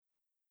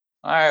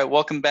All right,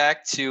 welcome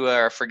back to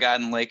our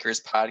Forgotten Lakers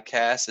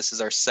podcast. This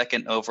is our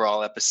second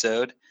overall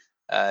episode.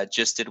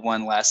 Just did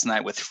one last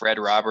night with Fred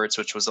Roberts,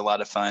 which was a lot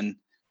of fun.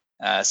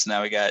 So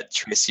now we got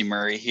Tracy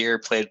Murray here,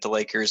 played with the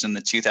Lakers in the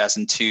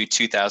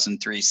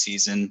 2002-2003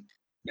 season.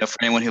 For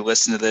anyone who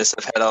listened to this,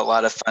 I've had a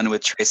lot of fun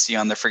with Tracy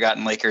on the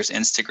Forgotten Lakers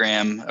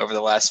Instagram over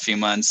the last few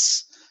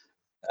months.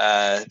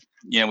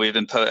 We've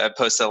been I've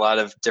posted a lot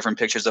of different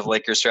pictures of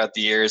Lakers throughout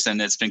the years,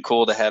 and it's been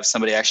cool to have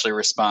somebody actually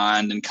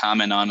respond and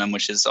comment on them,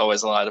 which is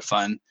always a lot of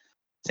fun.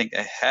 I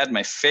think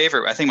my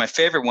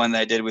favorite one that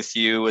I did with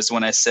you was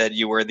when I said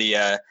you were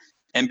the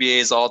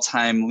NBA's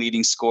all-time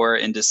leading scorer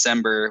in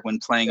December when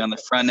playing on the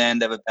front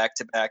end of a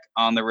back-to-back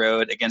on the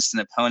road against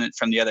an opponent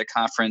from the other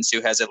conference who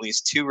has at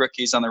least two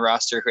rookies on the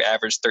roster who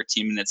average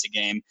 13 minutes a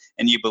game,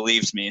 and you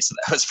believed me, so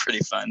that was pretty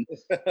fun.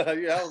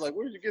 Yeah, I was like,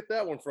 where did you get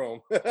that one from?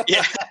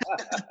 Yeah.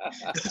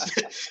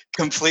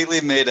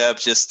 Completely made up,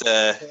 just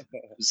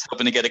was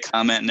hoping to get a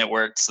comment, and it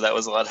worked, so that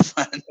was a lot of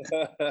fun.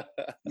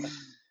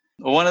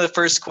 One of the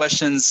first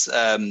questions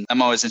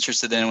I'm always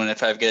interested in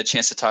if I get a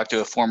chance to talk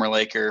to a former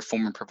Laker,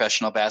 former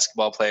professional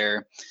basketball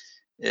player,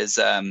 is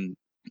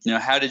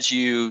how did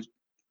you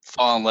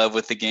fall in love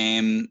with the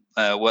game?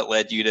 What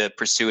led you to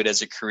pursue it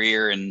as a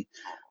career, and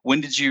when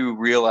did you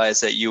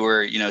realize that you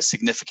were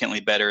significantly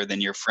better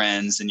than your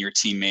friends and your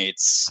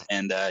teammates,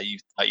 and you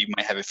thought you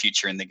might have a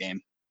future in the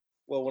game?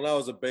 Well, when I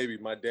was a baby,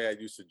 my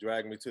dad used to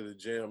drag me to the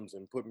gyms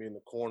and put me in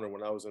the corner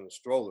when I was in a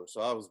stroller.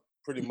 So I was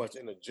pretty much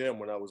in the gym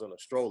when I was in a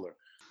stroller.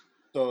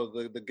 So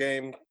the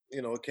game,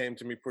 it came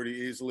to me pretty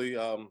easily.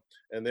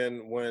 And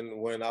then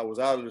when I was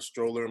out of the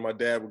stroller and my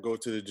dad would go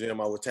to the gym,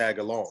 I would tag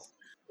along.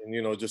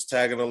 And, just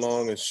tagging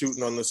along and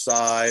shooting on the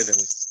side.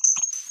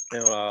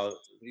 And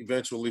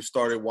eventually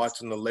started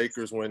watching the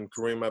Lakers when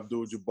Kareem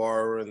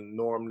Abdul-Jabbar and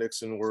Norm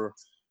Nixon were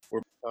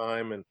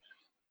time.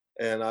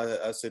 And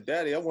I said,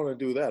 Daddy, I want to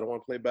do that. I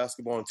want to play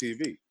basketball on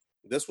TV.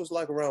 This was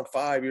like around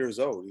 5 years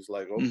old. He's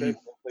like, okay,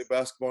 Mm-hmm. play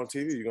basketball on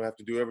TV. You're going to have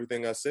to do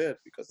everything I said.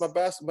 Because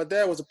my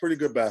dad was a pretty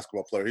good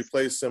basketball player. He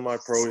played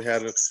semi-pro. He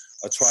had a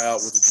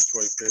tryout with the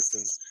Detroit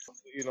Pistons.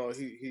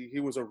 He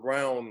was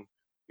around,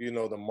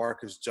 the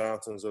Marcus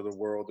Johnsons of the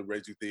world, the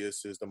Reggie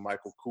Theuses, the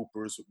Michael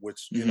Coopers,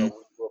 which, Mm-hmm. we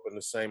grew up in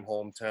the same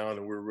hometown,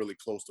 and we were really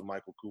close to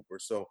Michael Cooper.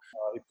 So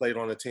he played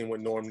on a team with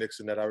Norm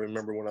Nixon that I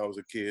remember when I was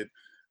a kid.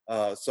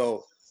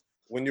 So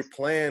when you're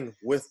playing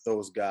with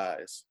those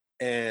guys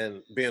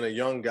and being a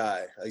young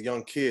guy, a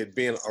young kid,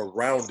 being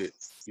around it,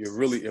 you're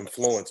really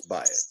influenced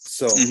by it.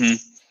 So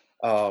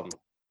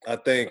I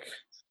think,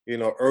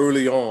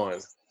 early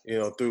on,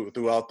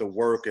 throughout the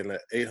work and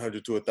the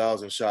 800 to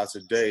 1,000 shots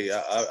a day,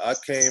 I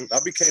became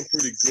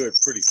pretty good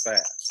pretty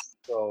fast.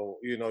 So,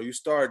 you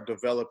start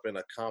developing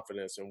a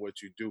confidence in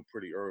what you do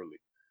pretty early.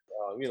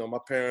 My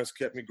parents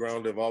kept me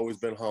grounded. I've always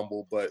been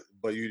humble, but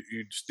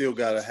you still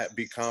gotta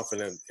be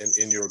confident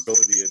in your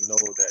ability and know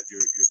that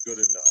you're good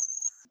enough.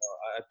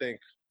 I think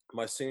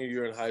my senior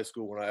year in high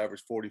school, when I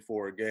averaged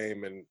 44 a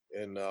game, and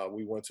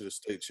we went to the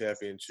state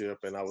championship,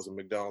 and I was a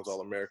McDonald's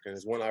All-American,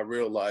 is when I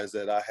realized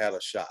that I had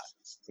a shot.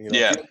 If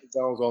you're a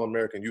McDonald's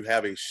All-American, you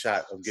have a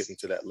shot of getting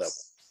to that level.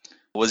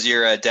 Was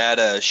your dad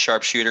a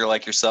sharpshooter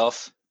like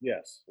yourself?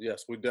 Yes.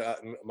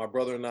 My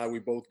brother and I, we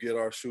both get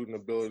our shooting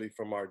ability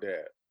from our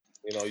dad.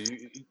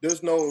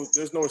 There's no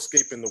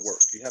escaping the work.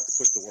 You have to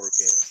put the work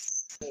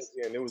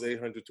in. And it was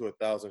 800 to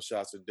 1,000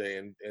 shots a day,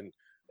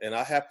 and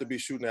I have to be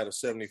shooting at a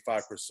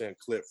 75%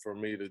 clip for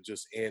me to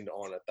just end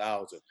on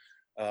 1,000.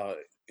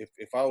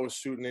 If I was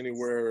shooting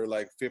anywhere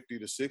like 50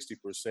 to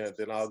 60%,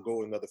 then I'll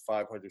go another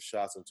 500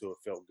 shots until it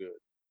felt good.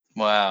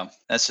 Wow,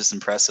 that's just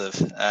impressive.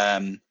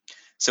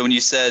 So when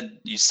you said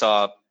you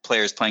saw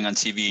players playing on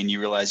TV and you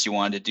realized you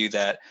wanted to do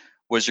that,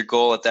 was your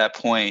goal at that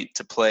point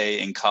to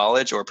play in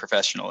college or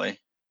professionally?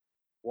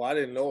 Well, I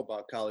didn't know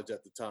about college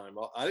at the time.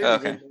 I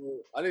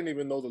didn't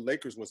even know the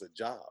Lakers was a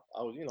job.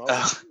 I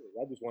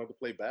just wanted to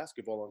play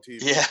basketball on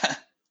TV. Yeah.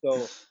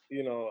 So,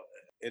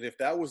 and if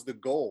that was the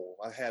goal,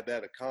 I had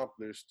that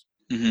accomplished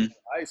Mm-hmm. in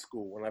high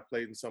school when I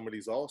played in some of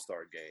these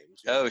all-star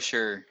games. Oh,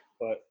 sure.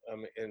 But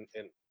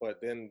but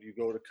then you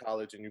go to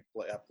college and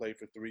I played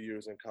for 3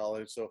 years in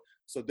college. So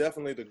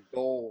definitely the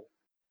goal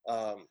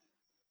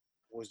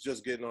was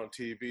just getting on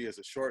TV as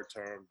a short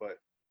term, but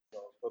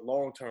the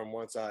long term,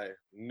 once I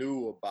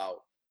knew about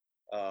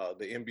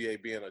the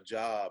NBA being a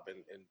job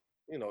and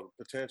the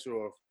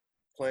potential of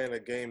playing a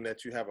game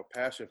that you have a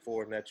passion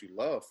for and that you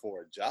love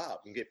for a job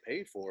and get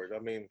paid for it. I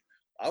mean,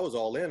 I was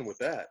all in with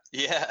that.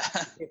 Yeah.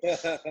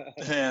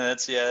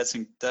 That's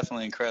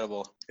definitely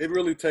incredible. It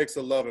really takes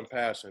a love and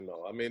passion,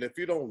 though. I mean, if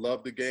you don't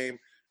love the game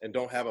and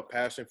don't have a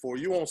passion for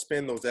it, you won't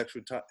spend those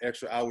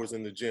extra hours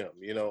in the gym.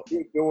 If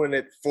you're doing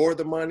it for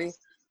the money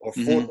or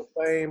for the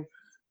fame,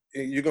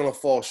 you're going to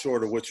fall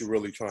short of what you're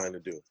really trying to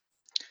do.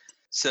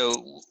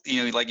 So,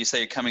 like you say,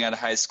 you're coming out of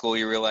high school,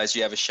 you realize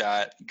you have a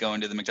shot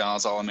going to the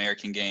McDonald's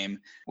All-American game.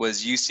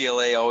 Was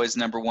UCLA always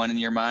number one in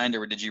your mind,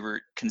 or did you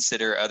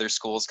consider other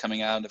schools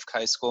coming out of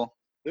high school?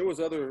 There was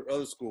other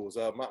schools.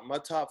 My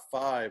top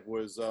five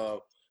was,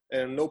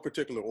 in no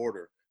particular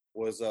order,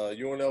 was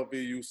UNLV,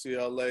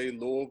 UCLA,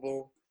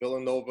 Louisville,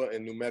 Villanova,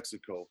 and New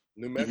Mexico.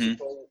 New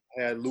Mexico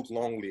had Luke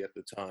Longley at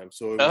the time,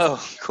 so it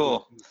was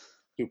cool.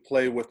 to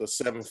play with a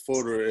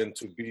 7-footer and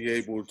to be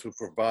able to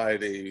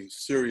provide a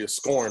serious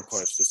scoring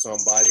punch to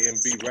somebody and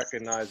be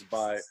recognized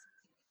by,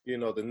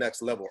 the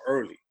next level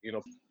early,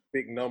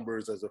 big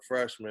numbers as a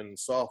freshman and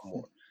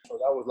sophomore. So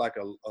that was like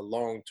a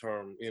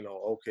long-term,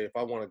 okay, if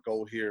I want to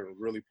go here and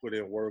really put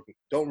in work,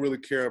 don't really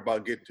care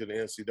about getting to the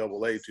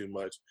NCAA too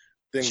much,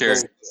 then sure.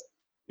 Go,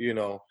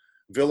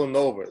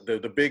 Villanova,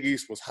 the Big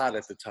East was hot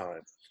at the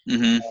time.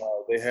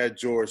 They had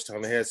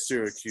Georgetown, they had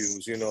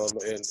Syracuse, and they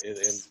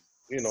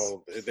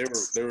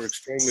were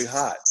extremely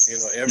hot.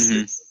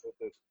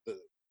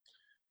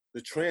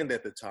 The trend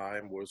at the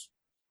time was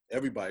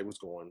everybody was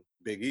going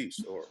Big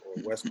East, or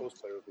West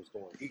Coast players was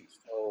going East.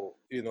 So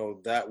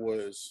that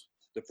was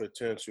the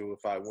potential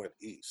if I went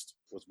East,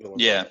 was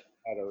Villanova. Yeah.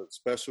 Had a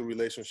special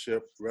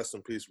relationship. Rest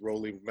in peace,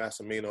 Rolly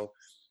Massimino.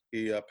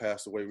 He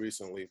passed away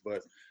recently,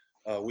 but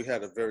we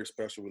had a very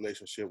special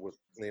relationship with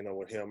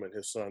him and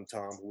his son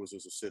Tom, who was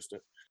his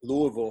assistant.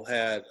 Louisville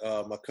had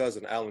my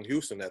cousin Allen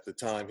Houston at the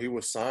time. He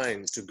was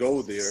signed to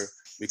go there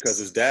because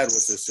his dad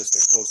was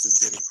assistant coach to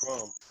Denny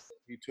Crum.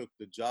 He took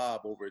the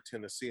job over at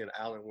Tennessee, and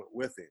Allen went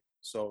with him.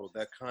 So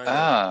that kind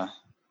of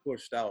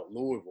pushed out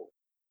Louisville.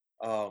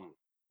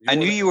 I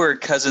knew you were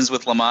cousins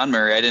with Lamond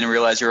Murray. I didn't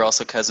realize you were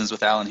also cousins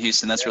with Allen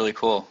Houston. That's really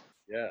cool.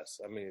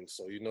 Yes. I mean,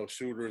 so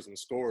shooters and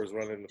scorers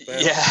running the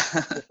family. Yeah,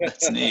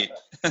 that's neat.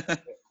 And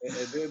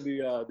then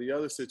the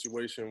other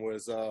situation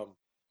was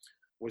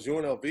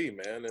UNLV,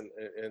 man.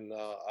 And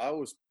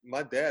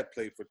my dad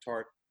played for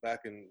Tark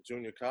back in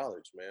junior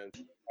college, man,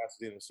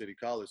 Pasadena City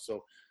College.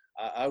 So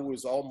I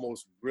was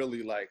almost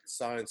really like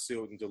signed,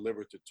 sealed, and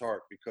delivered to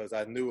Tark because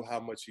I knew how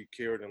much he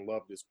cared and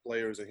loved his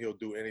players, and he'll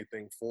do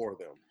anything for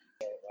them.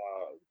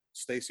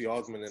 Stacey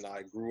Augmon and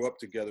I grew up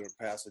together in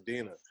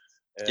Pasadena.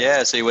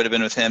 Yeah, so you would have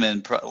been with him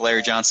and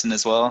Larry Johnson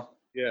as well?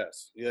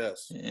 Yes. Yeah.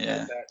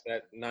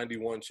 That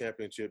 91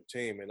 championship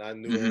team. And I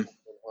knew Anderson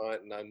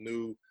Hunt, and I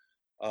knew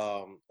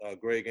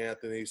Greg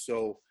Anthony.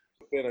 So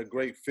it's been a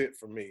great fit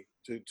for me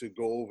to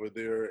go over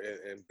there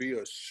and be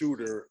a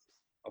shooter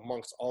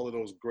amongst all of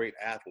those great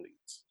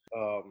athletes.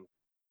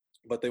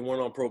 But they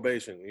went on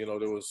probation.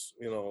 There was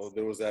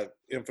that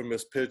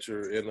infamous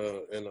picture in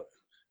a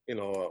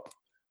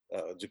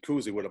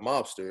jacuzzi with a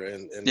mobster,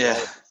 and all of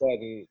a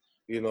sudden,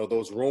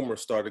 those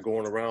rumors started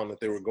going around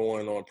that they were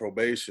going on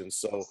probation.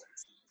 So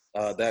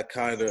that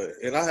kind of,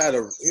 and I had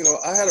a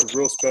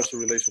real special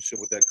relationship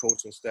with that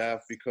coaching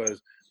staff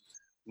because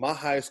my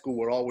high school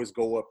would always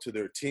go up to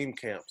their team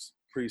camps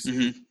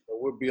preseason. So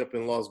we'd be up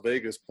in Las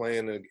Vegas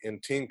playing in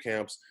team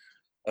camps,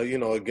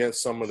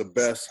 against some of the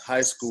best high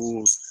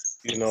schools,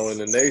 in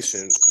the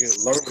nation,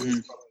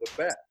 learning from the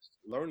best,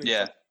 learning from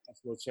the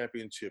national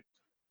championship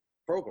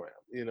program,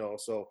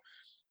 so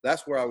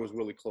that's where I was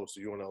really close to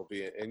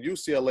UNLV. And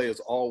UCLA has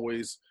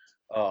always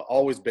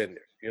been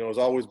there. It's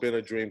always been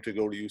a dream to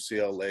go to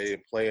UCLA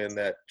and play in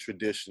that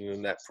tradition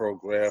and that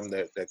program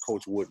that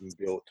Coach Wooden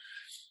built.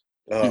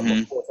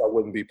 Of course, I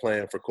wouldn't be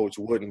playing for Coach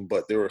Wooden,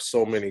 but there are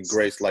so many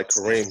greats like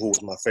Kareem, who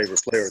was my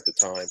favorite player at the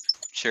time.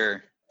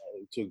 Sure.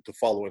 To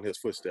follow in his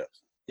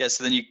footsteps. Yeah,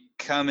 so then you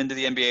come into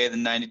the NBA, the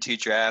 92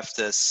 draft,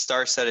 a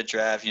star-studded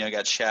draft.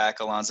 Got Shaq,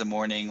 Alonzo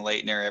Mourning,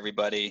 Leitner,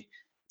 everybody.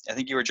 I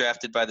think you were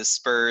drafted by the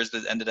Spurs,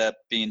 but ended up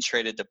being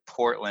traded to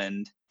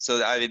Portland. So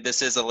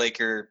this is a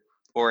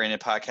Laker-oriented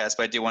podcast,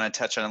 but I do want to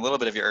touch on a little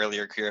bit of your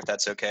earlier career, if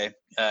that's okay.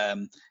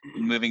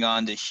 Moving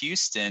on to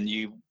Houston,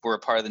 you were a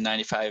part of the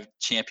 95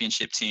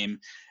 championship team.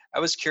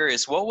 I was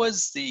curious, what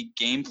was the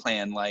game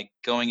plan like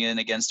going in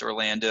against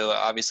Orlando?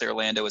 Obviously,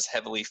 Orlando was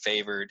heavily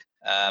favored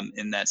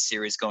in that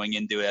series going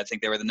into it. I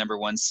think they were the number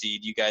 1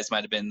 seed. You guys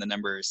might have been the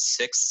number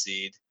 6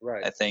 seed,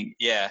 right? I think,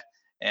 yeah.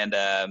 And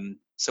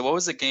so what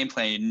was the game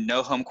plan?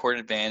 No home court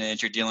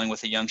advantage. You're dealing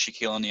with a young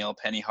Shaquille O'Neal,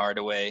 Penny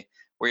Hardaway.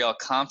 Were you all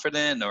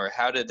confident, or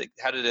how did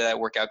that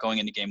work out going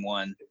into game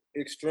 1?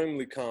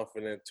 Extremely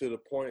confident, to the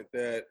point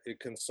that it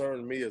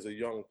concerned me as a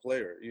young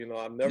player.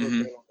 I've never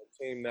been on a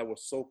team that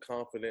was so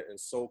confident and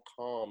so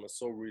calm and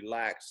so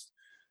relaxed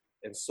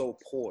and so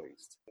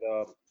poised.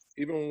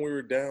 Even when we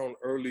were down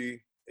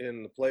early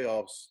in the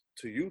playoffs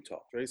to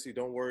Utah, Tracy,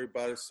 don't worry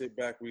about it. Sit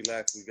back,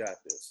 relax. We got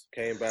this.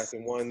 Came back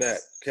and won that.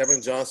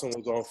 Kevin Johnson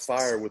was on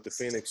fire with the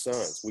Phoenix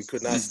Suns. We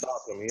could not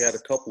stop him. He had a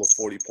couple of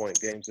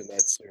 40-point games in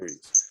that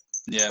series.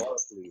 Yeah.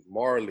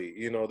 Marley,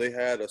 they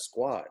had a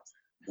squad.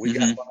 We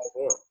got by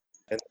them.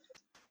 And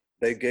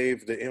they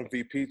gave the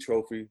MVP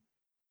trophy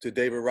to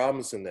David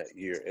Robinson that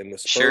year, and the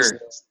Spurs were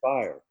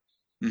on fire.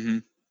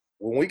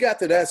 When we got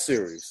to that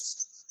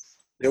series,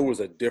 there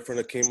was a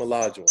different Akeem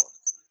Olajuwon.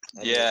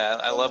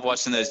 I love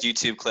watching those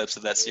YouTube clips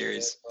of that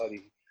series.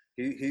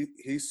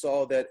 He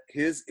saw that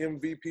his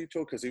MVP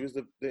trophy, because he was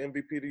the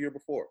MVP the year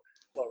before.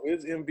 So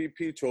his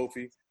MVP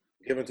trophy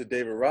given to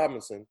David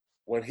Robinson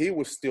when he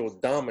was still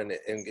dominant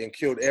and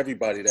killed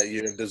everybody that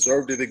year and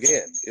deserved it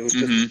again. It was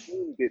just the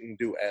team didn't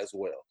do as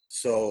well.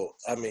 So,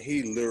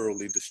 he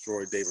literally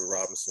destroyed David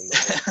Robinson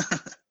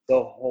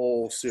the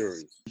whole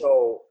series.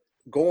 So,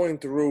 going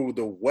through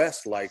the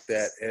West like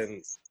that,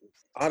 and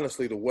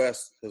honestly, the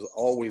West has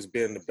always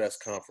been the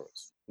best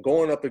conference.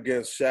 Going up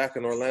against Shaq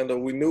and Orlando,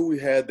 we knew we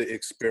had the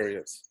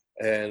experience,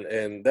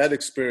 and that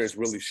experience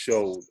really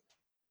showed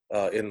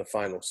in the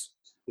finals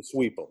to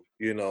sweep them.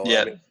 I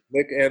Yeah. mean,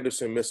 Nick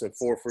Anderson missing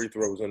 4 free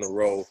throws in a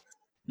row.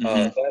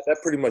 Mm-hmm. That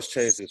pretty much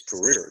changed his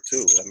career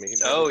too. I mean,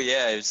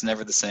 it was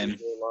never the same.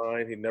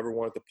 Line. He never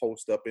wanted to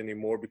post up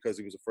anymore because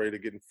he was afraid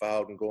of getting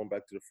fouled and going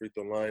back to the free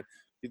throw line.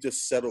 He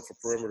just settled for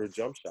perimeter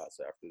jump shots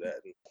after that,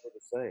 and never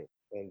the same.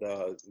 And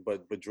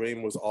but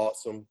Dream was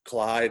awesome.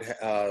 Clyde,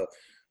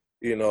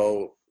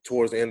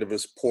 towards the end of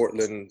his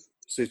Portland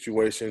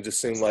situation, it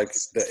just seemed like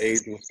the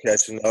age was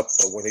catching up.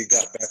 But when he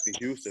got back to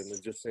Houston,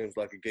 it just seems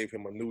like it gave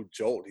him a new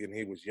jolt, and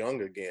he was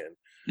young again.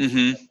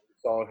 Mm-hmm.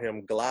 Saw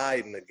him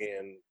gliding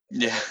again,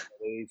 at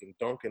age and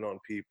dunking on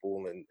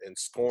people and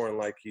scoring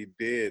like he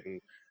did,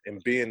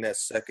 and being that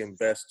second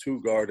best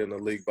 2 guard in the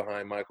league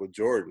behind Michael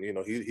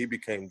Jordan. He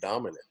became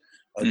dominant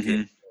again.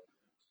 Mm-hmm.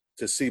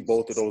 To see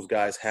both of those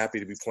guys happy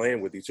to be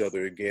playing with each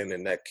other again,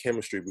 and that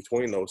chemistry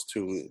between those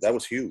two, that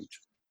was huge.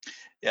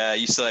 Yeah,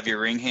 you still have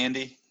your ring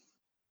handy?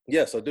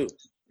 Yes, I do.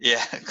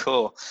 Yeah,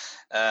 cool.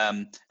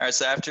 All right,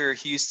 so after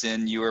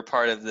Houston, you were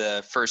part of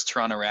the first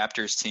Toronto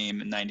Raptors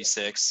team in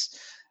 '96.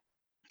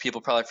 People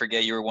probably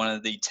forget you were one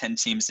of the 10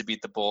 teams to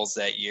beat the Bulls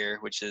that year,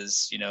 which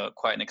is,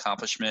 quite an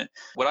accomplishment.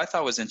 What I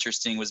thought was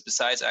interesting was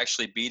besides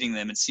actually beating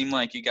them, it seemed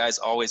like you guys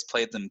always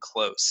played them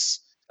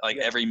close,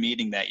 every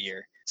meeting that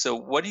year. So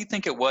what do you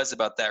think it was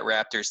about that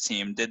Raptors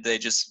team?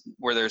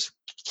 Were there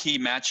key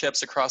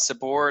matchups across the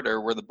board, or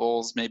were the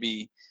Bulls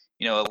maybe,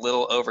 a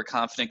little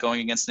overconfident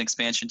going against an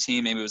expansion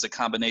team? Maybe it was a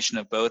combination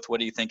of both. What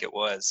do you think it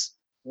was?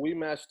 We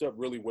matched up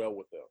really well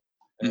with them.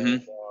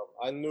 And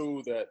I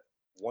knew that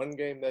one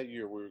game that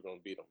year we were going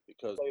to beat them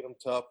because we played them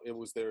tough. It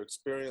was their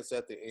experience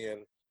at the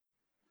end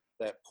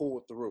that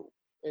pulled through.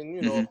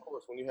 And, of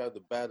course, when you have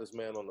the baddest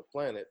man on the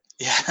planet,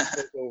 you can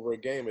take over a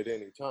game at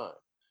any time.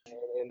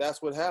 And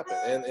that's what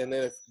happened. And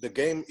then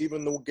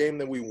even the game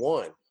that we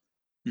won,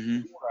 we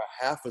were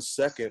a half a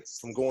second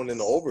from going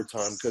into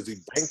overtime because he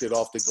banked it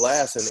off the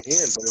glass in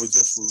the end, but it was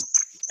just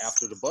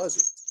after the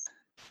buzzer.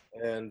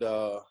 And,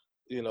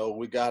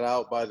 we got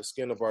out by the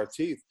skin of our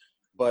teeth.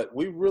 But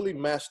we really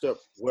matched up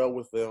well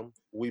with them.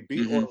 We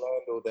beat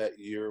Orlando that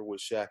year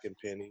with Shaq and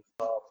Penny.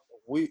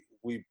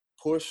 We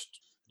pushed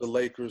the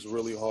Lakers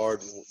really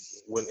hard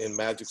when in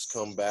Magic's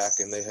comeback,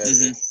 and they had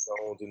Eddie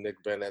Jones and Nick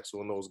Van Exel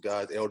and those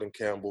guys, Eldon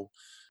Campbell.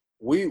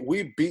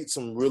 We beat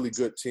some really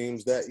good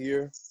teams that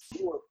year.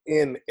 We were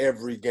in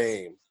every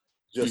game.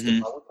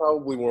 We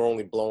probably were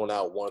only blown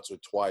out once or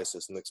twice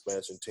as an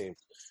expansion team.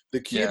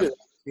 The key to the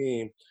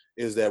team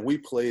is that we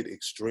played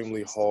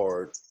extremely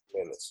hard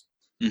minutes.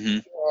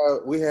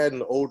 We had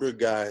an older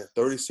guy,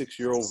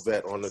 36-year-old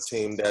vet on the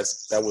team that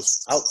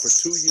was out for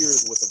 2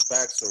 years with a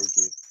back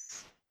surgery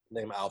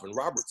named Alvin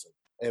Robertson.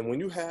 And when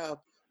you have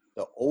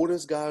the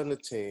oldest guy on the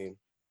team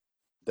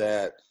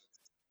that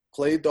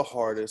played the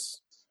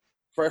hardest,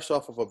 fresh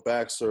off of a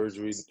back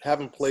surgery,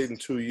 haven't played in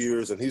 2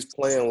 years, and he's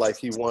playing like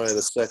he wanted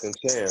a second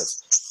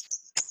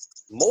chance,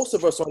 most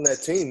of us on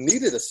that team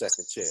needed a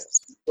second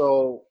chance.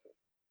 So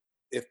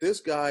if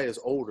this guy is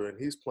older and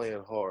he's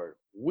playing hard,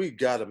 we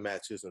got to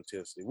match his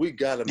intensity. We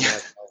got to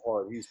match how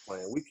hard he's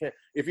playing. We can't.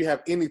 If you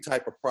have any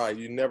type of pride,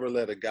 you never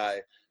let a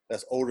guy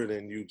that's older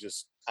than you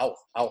just out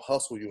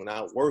hustle you and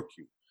outwork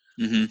you.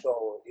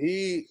 So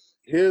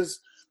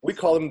we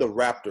call him the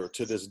Raptor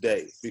to this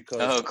day because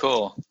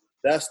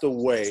that's the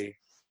way,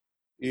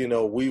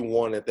 we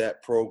wanted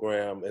that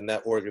program and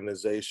that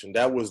organization.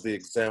 That was the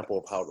example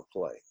of how to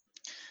play.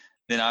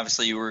 Then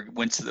obviously you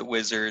went to the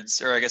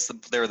Wizards, or I guess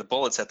they were the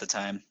Bullets at the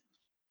time.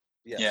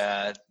 Yes.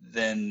 Yeah,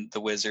 then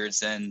the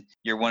Wizards, and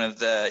you're in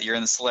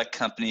the select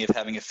company of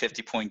having a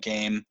 50-point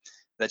game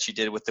that you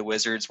did with the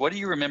Wizards. What do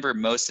you remember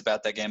most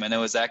about that game? I know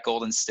it was at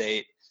Golden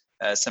State.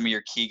 Some of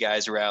your key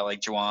guys were out,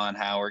 like Juwan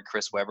Howard,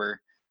 Chris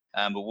Webber.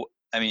 But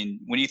when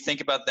you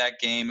think about that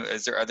game,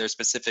 are there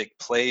specific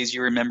plays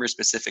you remember,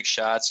 specific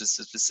shots,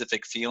 just a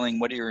specific feeling?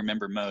 What do you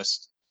remember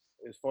most?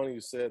 It's funny you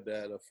said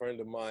that. A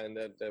friend of mine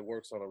that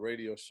works on a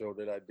radio show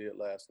that I did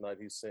last night,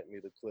 he sent me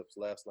the clips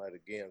last night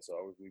again, so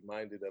I was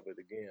reminded of it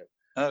again.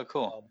 Oh,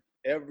 cool.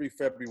 Every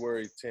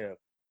February 10th,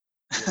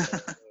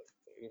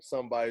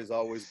 somebody's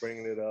always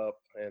bringing it up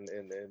and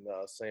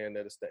saying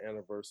that it's the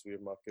anniversary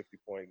of my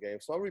 50-point game.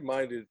 So I'm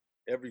reminded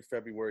every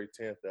February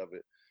 10th of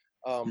it.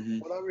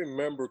 What I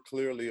remember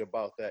clearly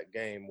about that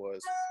game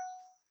was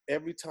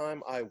every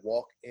time I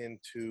walk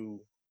into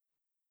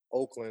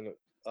Oakland,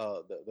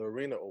 the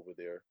arena over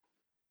there,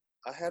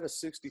 I had a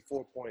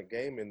 64-point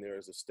game in there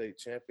as a state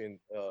champion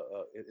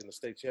in the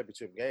state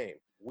championship game.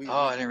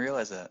 I didn't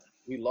realize that.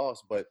 We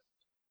lost, but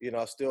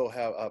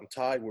I'm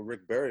tied with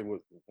Rick Barry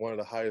with one of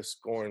the highest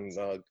scoring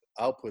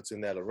outputs in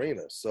that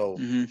arena. So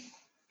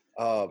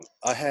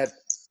I had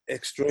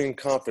extreme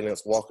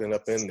confidence walking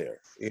up in there.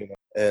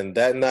 And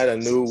that night I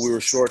knew we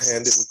were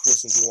shorthanded with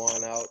Chris and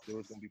Juwan out. There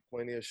was going to be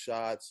plenty of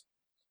shots.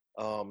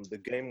 The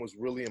game was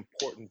really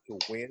important to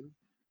win.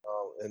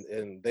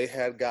 and they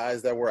had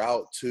guys that were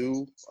out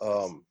too.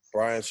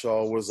 Brian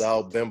Shaw was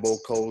out, Bimbo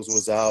Coles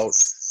was out.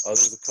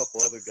 There's a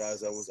couple other guys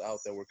that was out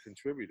that were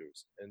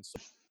contributors. And so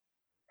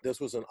this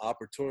was an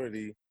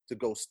opportunity to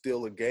go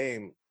steal a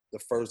game, the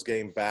first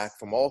game back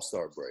from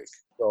All-Star break.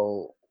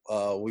 So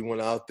we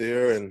went out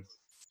there, and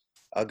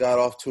I got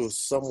off to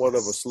somewhat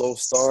of a slow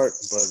start,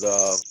 but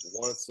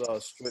once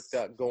Strick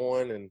got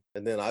going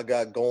and then I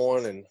got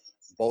going, and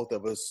both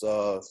of us,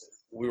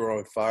 we were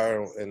on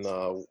fire, and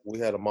we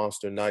had a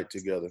monster night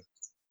together.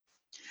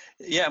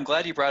 Yeah, I'm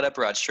glad you brought up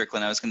Rod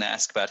Strickland. I was going to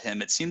ask about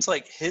him. It seems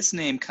like his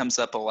name comes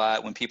up a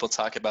lot when people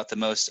talk about the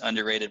most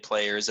underrated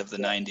players of the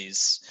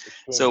 90s.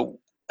 So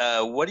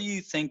what do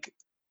you think,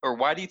 or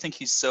why do you think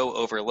he's so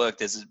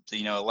overlooked? Is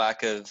it, a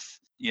lack of,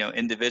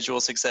 individual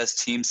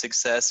success, team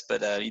success?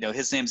 But,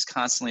 his name's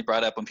constantly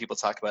brought up when people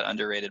talk about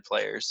underrated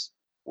players.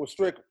 Well,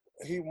 Strick,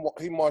 he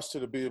marched to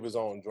the beat of his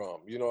own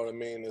drum. You know what I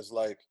mean? It's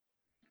like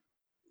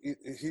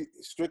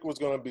Strick was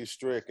going to be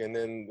Strick, and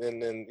then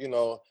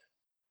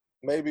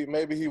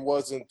maybe he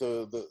wasn't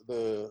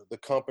the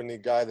company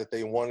guy that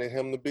they wanted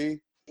him to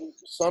be.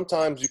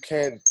 Sometimes you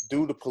can't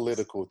do the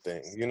political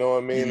thing, you know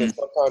what I mean? Mm-hmm. And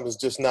sometimes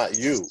it's just not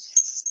you.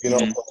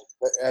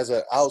 As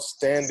an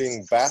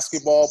outstanding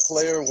basketball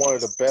player, one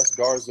of the best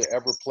guards to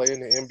ever play in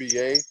the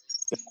NBA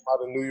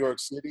out of New York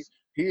City,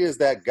 he is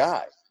that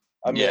guy.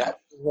 I mean, I've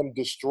seen him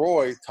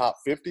destroy top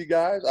 50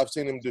 guys. I've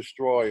seen him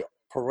destroy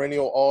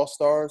perennial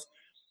all-stars.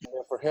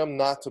 And for him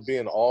not to be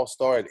an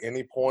all-star at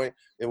any point,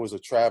 it was a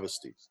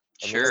travesty.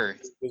 Sure.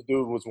 This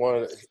dude was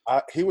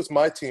he was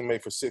my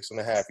teammate for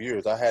 6.5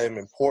 years. I had him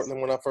in Portland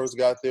when I first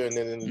got there, and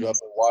then ended up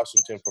in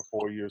Washington for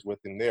 4 years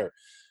with him there.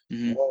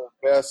 Mm-hmm. One of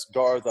the best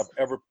guards I've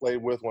ever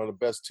played with, one of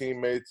the best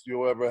teammates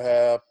you'll ever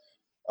have.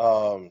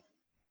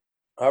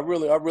 I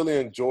really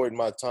enjoyed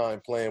my time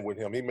playing with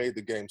him. He made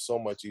the game so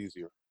much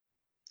easier.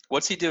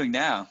 What's he doing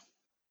now?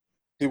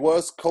 He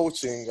was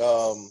coaching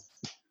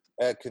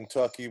at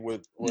Kentucky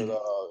with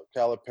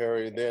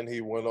Calipari, and then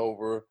he went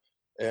over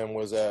and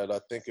was at, I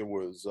think it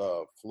was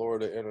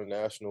Florida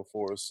International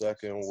for a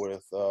second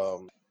with,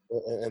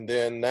 and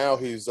then now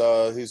he's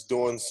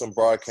doing some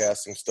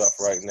broadcasting stuff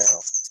right now,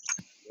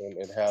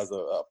 and has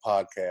a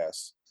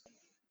podcast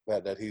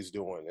that he's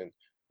doing,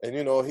 and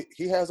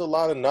he has a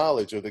lot of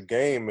knowledge of the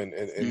game and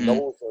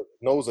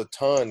knows a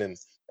ton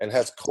and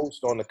has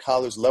coached on the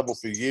college level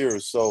for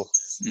years, so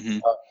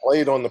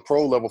played on the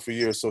pro level for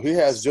years, so he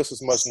has just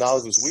as much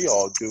knowledge as we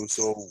all do.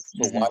 So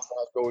why not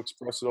go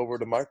express it over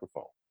the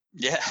microphone?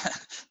 Yeah,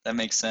 that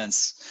makes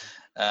sense.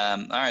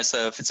 All right,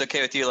 so if it's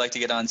okay with you, I'd like to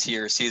get on to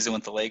your season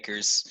with the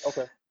Lakers.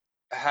 Okay.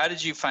 How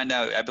did you find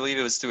out? I believe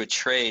it was through a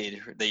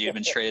trade that you'd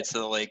been traded to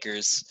the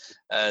Lakers.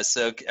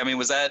 So, I mean,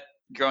 was that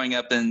growing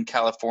up in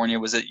California?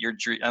 Was it your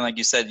dream? And like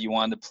you said, you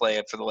wanted to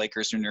play for the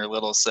Lakers when you were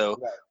little. So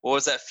what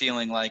was that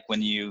feeling like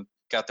when you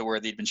got the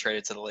word that you'd been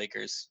traded to the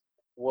Lakers?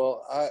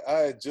 Well, I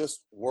had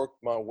just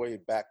worked my way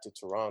back to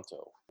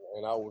Toronto,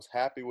 and I was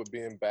happy with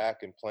being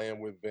back and playing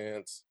with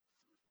Vince.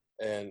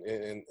 And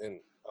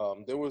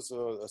there was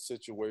a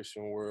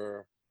situation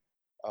where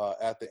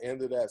at the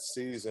end of that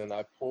season,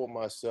 I pulled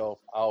myself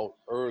out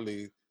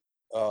early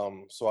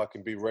so I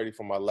can be ready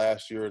for my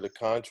last year of the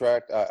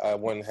contract. I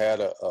went and had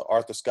a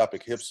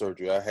arthroscopic hip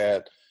surgery. I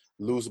had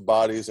loose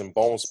bodies and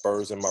bone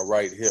spurs in my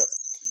right hip,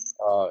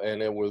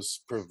 and it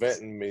was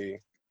preventing me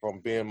from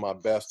being my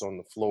best on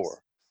the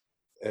floor.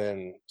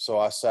 And so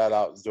I sat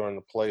out during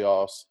the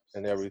playoffs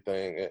and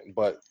everything.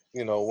 But,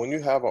 when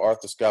you have an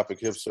arthroscopic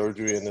hip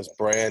surgery and it's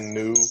brand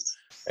new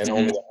and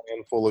only a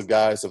handful of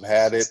guys have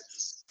had it,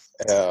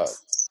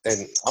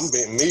 and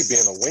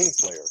being a wing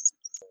player,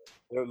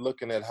 they're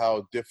looking at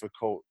how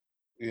difficult,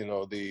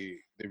 the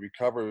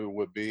recovery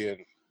would be, and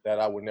that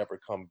I would never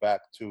come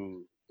back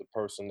to the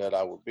person that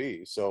I would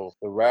be. So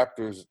the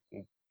Raptors,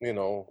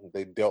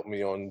 they dealt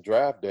me on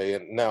draft day,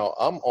 and now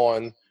I'm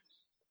on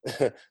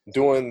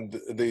doing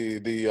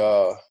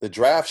the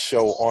draft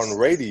show on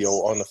radio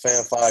on the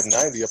Fan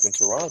 590 up in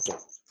Toronto.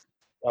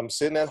 I'm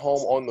sitting at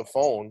home on the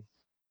phone.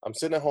 I'm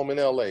sitting at home in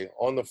LA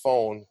on the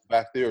phone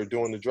back there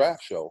doing the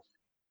draft show,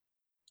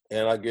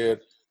 and I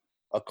get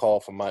a call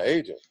from my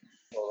agent.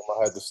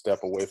 I had to step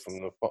away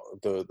from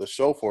the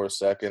show for a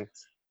second.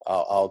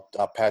 I'll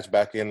patch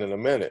back in a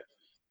minute.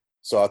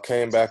 So I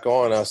came back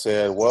on. I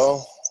said,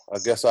 well, I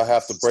guess I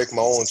have to break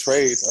my own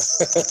trade.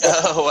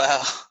 Oh,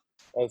 wow.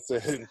 I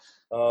said,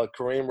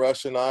 Kareem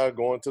Rush and I are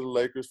going to the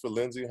Lakers for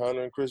Lindsey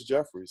Hunter and Chris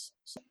Jeffries.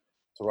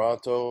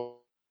 Toronto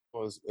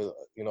was,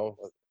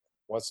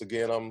 once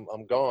again,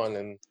 I'm gone.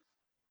 And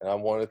I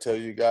want to tell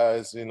you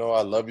guys, I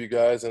love you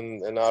guys,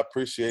 and I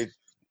appreciate,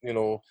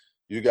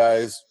 you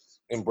guys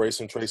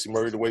embracing Tracy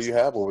Murray the way you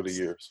have over the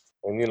years.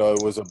 And,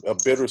 it was a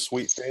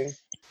bittersweet thing.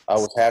 I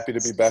was happy to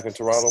be back in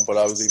Toronto, but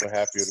I was even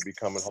happier to be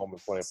coming home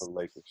and playing for the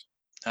Lakers.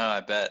 Oh,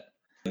 I bet.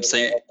 So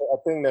I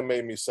think that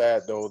made me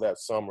sad, though, that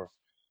summer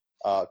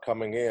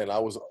coming in. I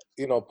was,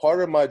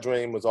 part of my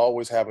dream was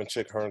always having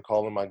Chick Hearn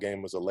calling my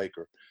game as a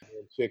Laker.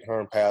 And Chick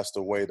Hearn passed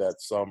away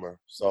that summer,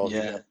 so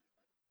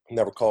he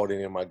never called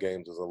any of my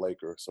games as a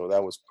Laker. So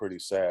that was pretty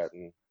sad.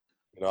 And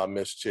I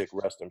miss Chick,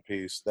 rest in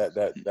peace.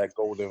 That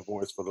golden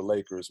voice for the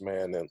Lakers,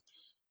 man. And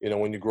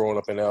when you're growing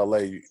up in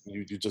LA,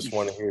 you just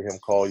want to hear him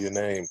call your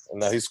name. And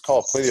now he's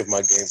called plenty of my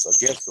games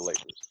against the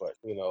Lakers, but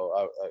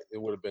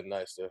it would have been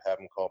nice to have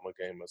him call my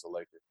game as a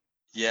Laker.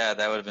 Yeah,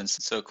 that would have been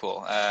so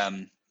cool.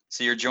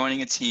 So you're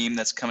joining a team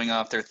that's coming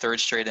off their third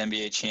straight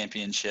NBA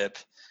championship,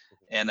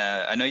 and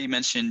I know you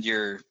mentioned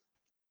your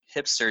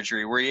hip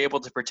surgery. Were you able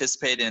to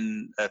participate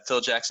in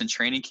Phil Jackson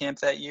training camp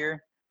that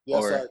year?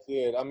 Yes, I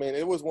did. I mean,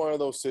 it was one of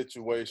those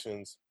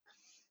situations.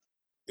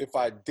 If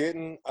I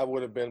didn't, I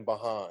would have been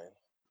behind.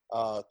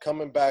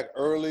 Coming back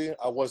early,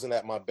 I wasn't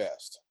at my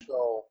best.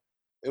 So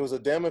it was a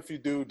damn if you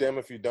do, damn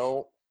if you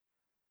don't.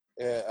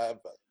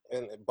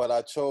 But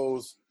I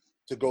chose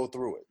to go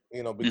through it,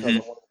 because I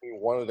want to be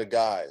one of the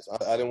guys.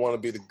 I didn't want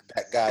to be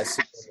that guy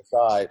sitting on the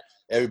side,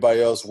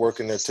 everybody else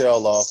working their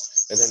tail off,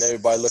 and then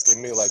everybody look at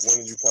me like, when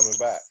are you coming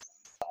back?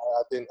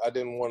 I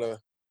didn't want to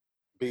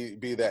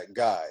be that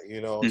guy,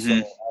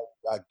 So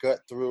I got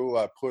through,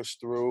 I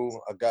pushed through,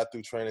 I got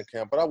through training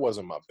camp, but I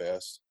wasn't my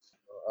best.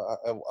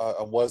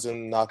 I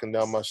wasn't knocking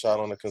down my shot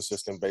on a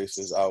consistent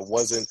basis. I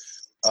wasn't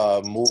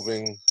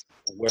moving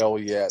well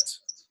yet.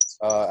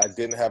 I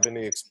didn't have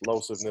any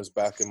explosiveness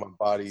back in my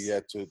body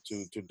yet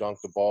to dunk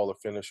the ball or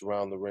finish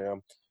around the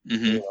rim.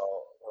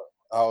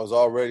 I was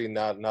already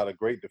not a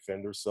great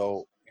defender,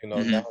 so now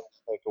you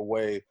take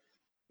away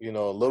a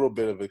little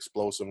bit of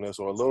explosiveness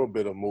or a little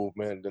bit of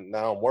movement, and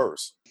now I'm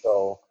worse.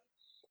 So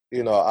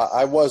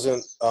I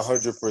wasn't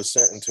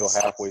 100% until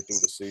halfway through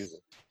the season.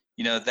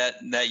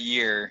 That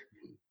year,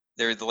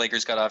 the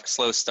Lakers got off a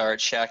slow start.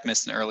 Shaq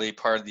missed an early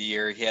part of the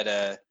year. He had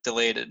a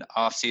delayed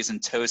off-season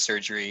toe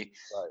surgery.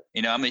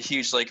 Right. I'm a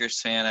huge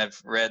Lakers fan.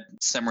 I've read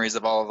summaries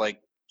of all of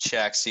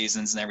Shaq's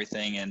seasons and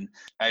everything, and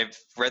I've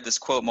read this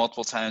quote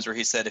multiple times where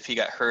he said if he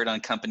got hurt on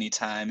company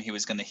time, he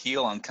was going to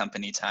heal on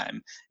company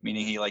time,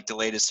 meaning he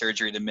delayed his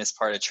surgery to miss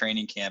part of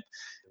training camp.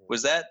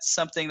 Was that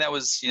something that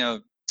was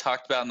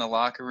talked about in the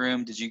locker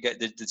room? Did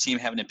the team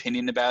have an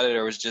opinion about it,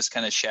 or was it just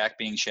kind of Shaq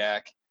being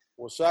Shaq?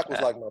 Well, Shaq was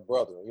like my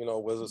brother.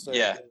 As I said,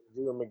 yeah.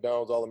 We were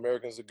McDonald's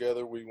All-Americans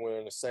together. We were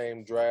in the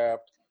same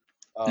draft.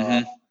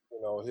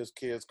 His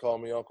kids call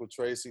me Uncle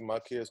Tracy. My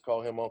kids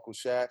call him Uncle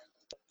Shaq.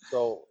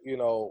 So,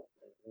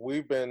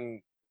 we've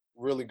been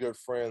really good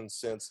friends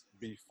since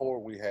before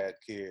we had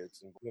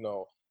kids.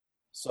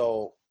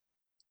 So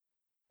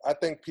I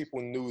think people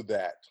knew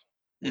that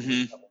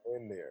coming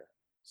in there.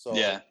 So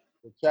the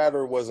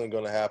chatter wasn't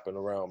going to happen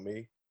around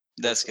me.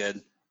 That's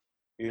good.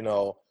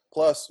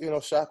 Plus,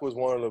 Shaq was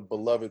one of the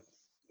beloved,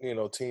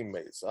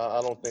 teammates.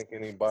 I don't think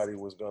anybody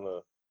was going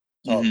to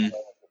talk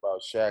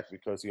about Shaq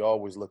because he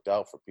always looked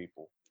out for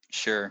people.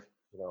 Sure.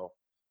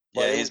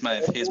 But he's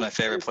my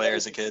favorite player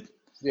as a kid.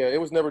 Yeah,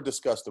 it was never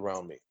discussed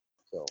around me.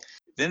 So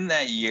then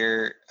that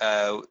year,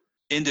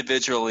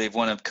 individually,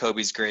 one of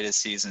Kobe's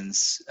greatest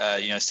seasons.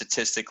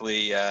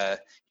 Statistically, he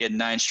had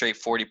 9 straight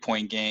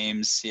 40-point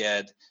games. He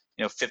had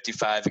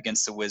 55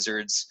 against the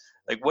Wizards.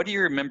 What do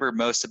you remember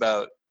most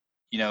about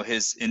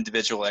his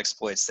individual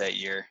exploits that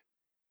year?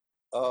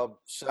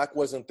 Shaq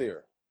wasn't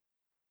there.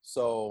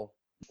 So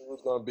he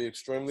was going to be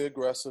extremely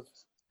aggressive.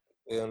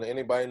 And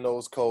anybody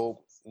knows Kobe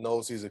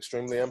knows he's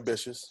extremely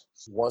ambitious.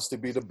 He wants to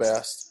be the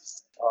best.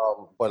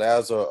 But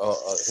as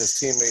his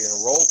teammate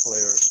and role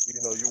player,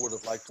 you would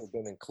have liked to have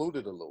been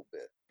included a little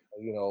bit.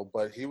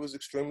 But he was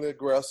extremely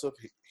aggressive.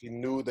 He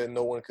knew that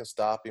no one can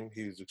stop him.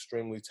 He's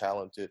extremely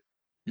talented.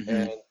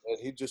 And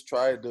he just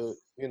tried to,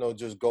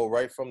 just go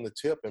right from the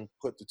tip and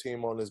put the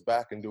team on his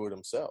back and do it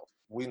himself.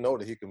 We know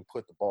that he can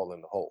put the ball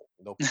in the hole.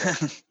 No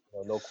question,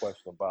 no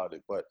question about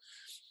it. But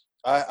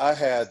I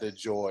had the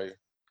joy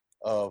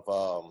of,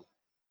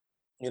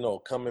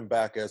 coming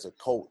back as a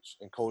coach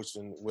and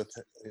coaching with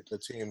the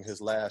team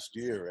his last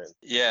year.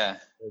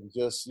 And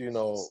just,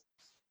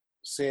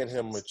 seeing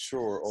him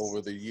mature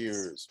over the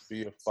years,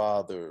 be a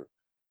father,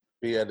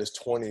 be at his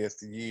 20th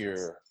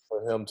year,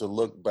 for him to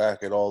look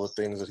back at all the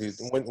things that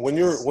he's when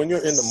you're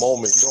in the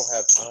moment, you don't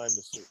have time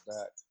to sit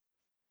back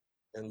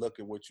and look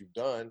at what you've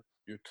done.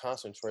 You're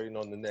concentrating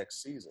on the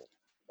next season.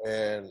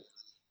 And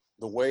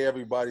the way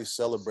everybody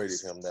celebrated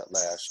him that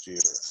last year,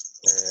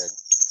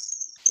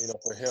 and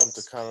for him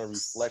to kind of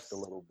reflect a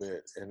little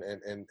bit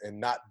and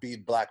not be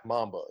Black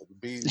Mamba,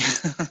 be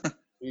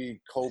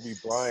Kobe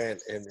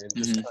Bryant and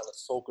just kind of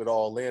soak it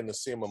all in, to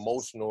see him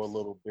emotional a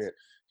little bit.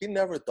 He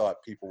never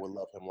thought people would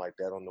love him like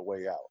that on the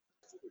way out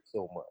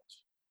so much.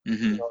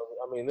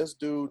 This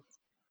dude,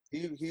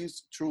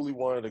 he's truly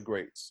one of the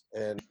greats.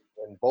 And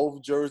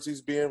both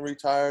jerseys being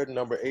retired,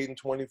 number 8 and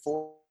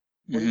 24,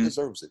 he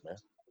deserves it, man.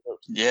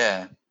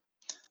 Yeah,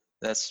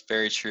 that's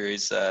very true.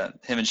 He's him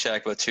and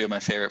Shaq, both two of my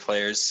favorite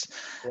players.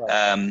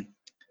 Right.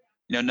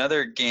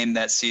 Another game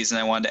that season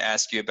I wanted to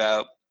ask you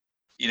about.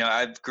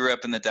 I grew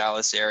up in the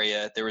Dallas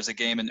area. There was a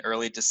game in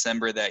early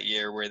December that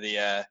year where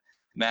the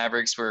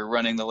Mavericks were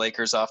running the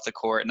Lakers off the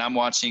court, and I'm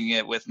watching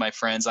it with my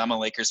friends. I'm a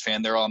Lakers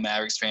fan. They're all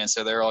Mavericks fans,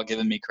 so they're all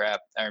giving me crap.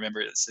 I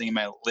remember sitting in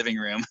my living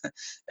room,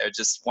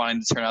 just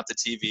wanting to turn off the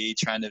TV,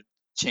 trying to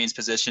change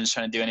positions,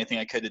 trying to do anything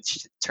I could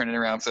to turn it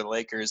around for the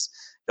Lakers.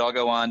 Y'all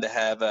go on to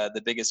have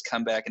the biggest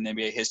comeback in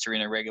NBA history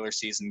in a regular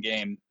season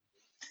game.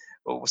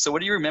 So what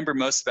do you remember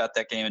most about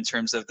that game in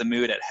terms of the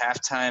mood at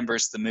halftime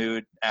versus the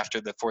mood after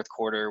the fourth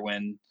quarter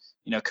when,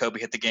 Kobe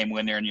hit the game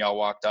winner and y'all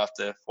walked off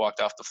the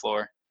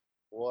floor?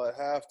 Well, at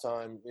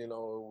halftime, it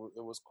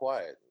was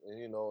quiet,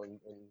 and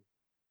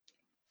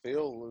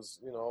Phil was,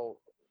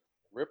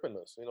 ripping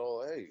us,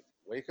 hey,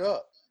 wake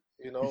up,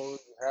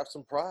 have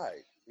some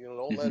pride,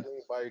 don't let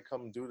anybody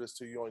come do this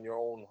to you on your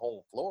own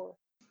home floor,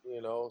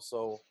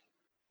 so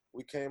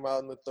we came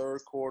out in the third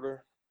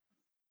quarter,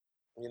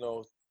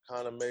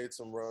 kind of made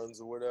some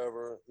runs or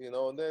whatever,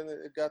 and then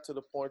it got to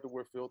the point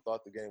where Phil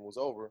thought the game was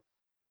over.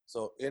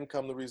 So in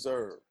come the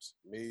reserves,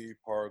 me,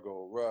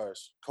 Pargo,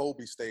 Rush,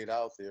 Kobe stayed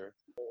out there.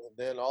 And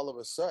then all of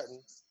a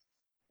sudden,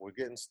 we're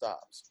getting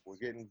stops. We're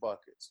getting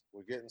buckets.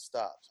 We're getting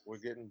stops. We're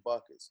getting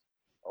buckets.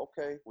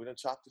 Okay, we done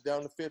chopped it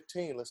down to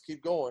 15. Let's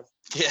keep going.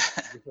 Yeah.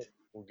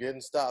 We're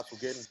getting stops. We're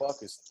getting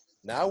buckets.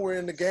 Now we're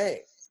in the game.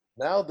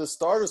 Now the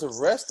starters have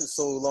rested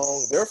so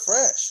long, they're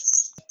fresh.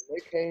 They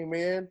came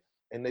in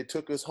and they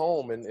took us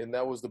home, and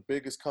that was the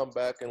biggest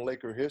comeback in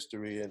Laker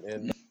history.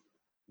 And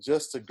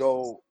just to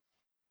go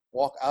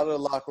walk out of the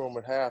locker room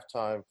at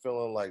halftime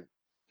feeling like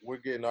we're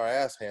getting our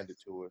ass handed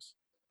to us,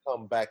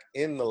 come back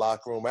in the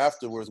locker room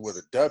afterwards with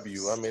a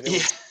W. I mean,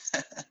 it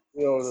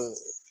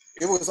was,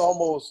 it was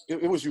almost,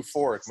 it was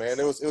euphoric, man.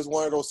 It was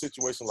one of those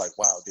situations like,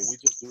 wow, did we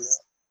just do that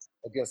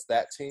against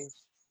that team?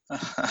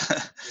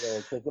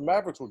 Because the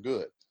Mavericks were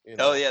good.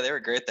 Oh, yeah, they were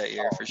great that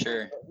year, for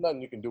sure.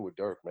 Nothing you can do with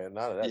Dirk, man.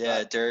 None of that.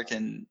 Yeah, Dirk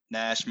and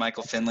Nash,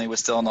 Michael Finley was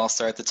still an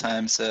all-star at the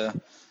time, so.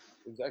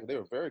 Exactly. They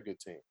were a very good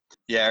team.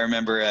 Yeah, I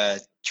remember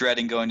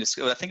dreading going to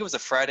school. I think it was a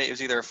Friday. It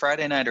was either a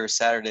Friday night or a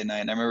Saturday night.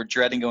 And I remember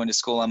dreading going to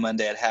school on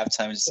Monday at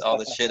halftime, just all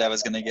the shit I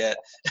was going to get.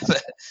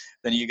 But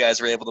then you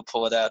guys were able to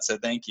pull it out, so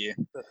thank you.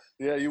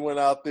 Yeah, you went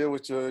out there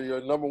with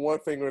your number one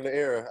finger in the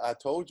air. I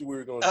told you we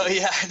were going to do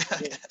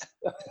it.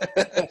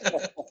 I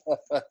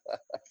know.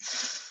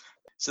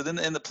 So then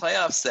in the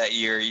playoffs that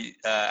year,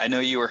 I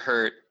know you were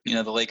hurt.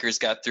 The Lakers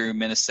got through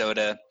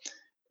Minnesota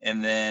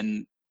and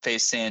then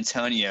faced San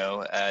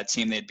Antonio, a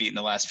team they'd beaten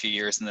the last few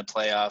years in the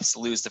playoffs,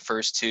 lose the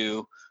first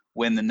two,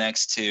 win the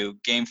next two.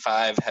 Game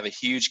 5, have a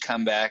huge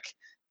comeback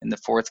in the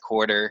fourth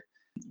quarter.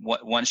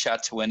 One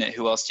shot to win it.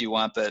 Who else do you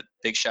want but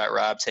Big Shot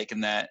Rob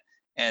taking that?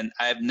 And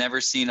I've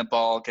never seen a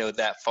ball go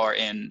that far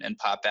in and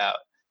pop out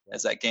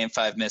as that Game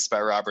 5 missed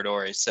by Robert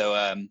Horry. So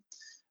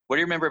what do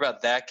you remember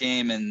about that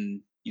game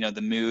and,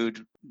 the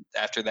mood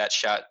after that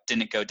shot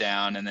didn't go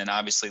down, and then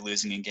obviously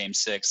losing in Game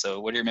 6? So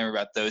what do you remember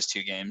about those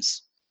two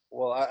games?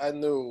 Well, I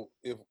knew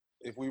if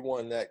we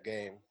won that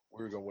game,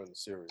 we were going to win the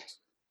series.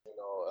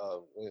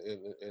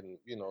 And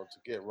to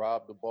get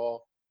Rob the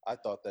ball, I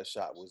thought that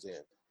shot was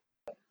in.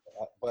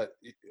 But,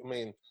 I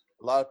mean,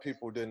 a lot of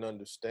people didn't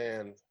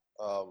understand.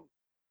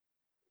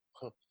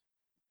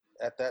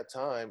 At that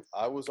time,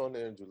 I was on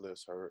the injury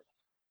list hurt.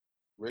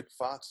 Rick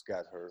Fox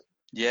got hurt.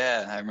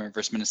 Yeah, I remember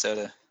versus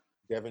Minnesota.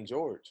 Devin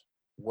George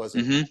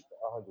wasn't 100%.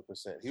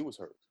 He was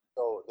hurt.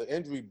 So the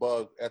injury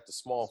bug at the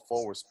small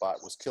forward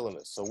spot was killing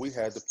us. So we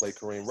had to play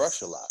Kareem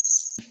Rush a lot.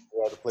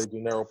 We had to play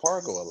Gennaro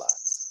Pargo a lot.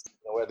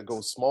 We had to go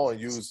small and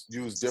use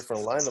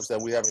different lineups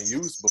that we haven't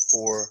used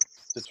before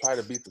to try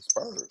to beat the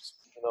Spurs.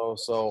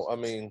 So I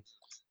mean,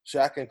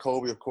 Shaq and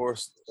Kobe, of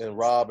course, and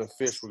Rob and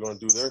Fish were going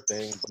to do their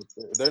thing, but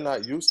they're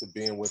not used to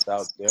being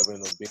without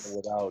Devin or being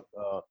without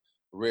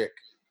Rick.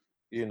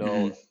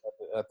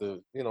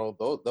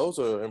 Those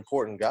are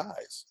important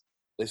guys.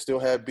 They still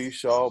had B.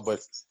 Shaw, but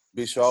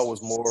B. Shaw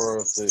was more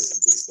of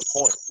the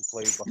point. He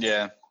played behind.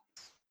 Yeah.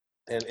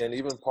 And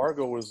even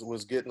Pargo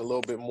was getting a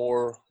little bit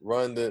more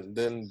run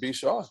than B.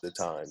 Shaw at the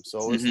time.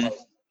 So it's like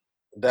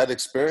that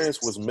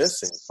experience was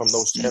missing from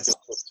those championship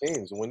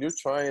teams. And when you're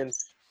trying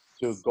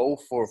to go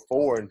for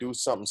 4 and do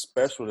something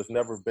special that's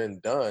never been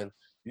done,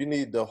 you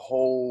need the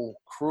whole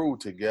crew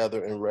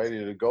together and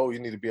ready to go. You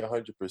need to be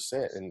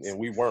 100%, and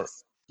we weren't.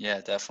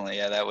 Yeah, definitely.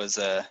 Yeah, that was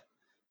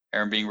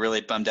Aaron being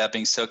really bummed out,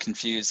 being so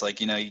confused.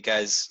 Like, you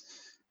guys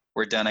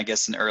were done, I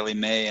guess, in early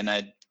May, and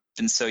I'd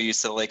been so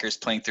used to the Lakers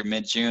playing through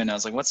mid-June. I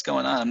was like, what's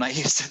going on? I'm not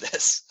used to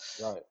this.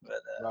 Right,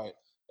 right.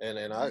 And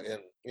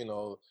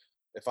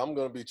if I'm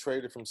going to be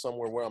traded from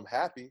somewhere where I'm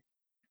happy,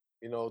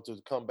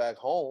 to come back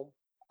home,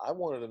 I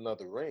wanted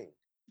another ring.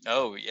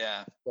 Oh,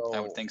 yeah. So,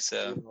 I would think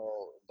so.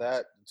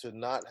 That to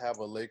not have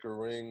a Laker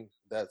ring,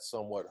 that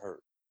somewhat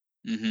hurt.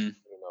 Mm-hmm.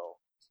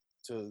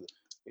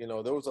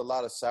 There was a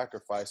lot of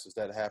sacrifices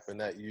that happened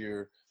that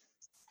year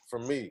for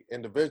me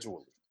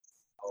individually.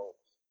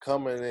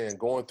 Coming in,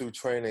 going through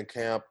training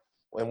camp,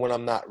 and when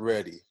I'm not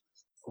ready,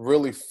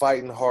 really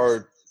fighting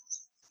hard,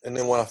 and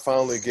then when I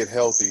finally get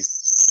healthy,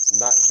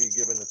 not be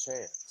given a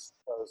chance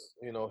because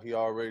he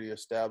already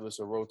established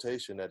a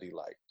rotation that he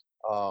liked.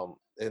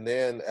 And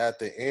then at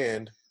the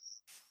end,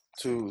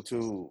 to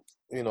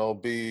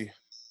be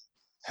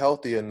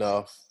healthy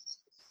enough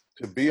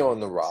to be on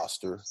the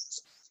roster,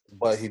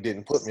 but he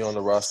didn't put me on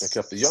the roster and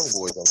kept the young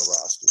boys on the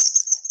roster.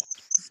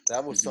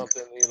 That was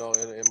something,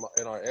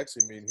 in our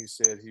exit meeting, he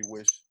said he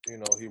wished,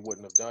 he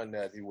wouldn't have done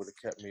that. He would have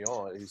kept me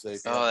on. He said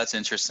if Oh, that's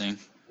interesting.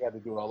 he had to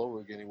do it all over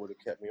again, he would have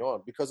kept me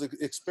on because of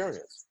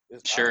experience.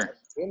 Sure.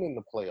 I've been in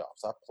the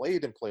playoffs. I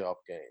played in playoff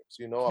games.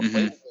 I Mm-hmm.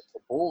 played against the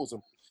Bulls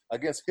and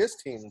against his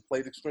team and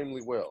played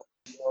extremely well.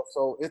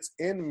 So it's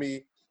in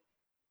me.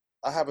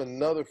 I have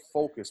another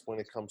focus when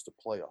it comes to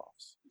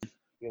playoffs.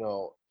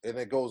 And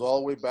it goes all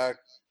the way back,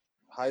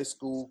 high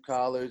school,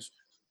 college.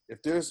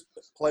 If there's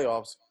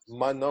playoffs,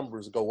 my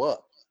numbers go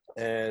up.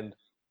 And,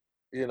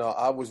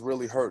 I was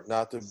really hurt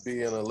not to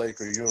be in a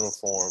Laker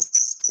uniform,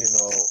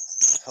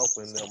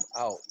 helping them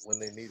out when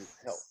they needed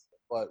help.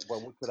 But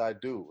what could I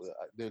do?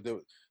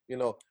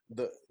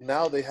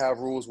 Now they have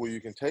rules where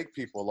you can take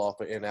people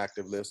off an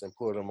inactive list and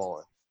put them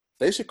on.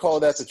 They should call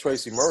that the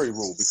Tracy Murray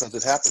rule because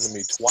it happened to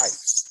me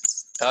twice.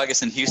 Oh, I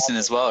guess in Houston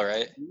as well,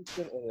 right?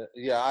 Houston,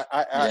 I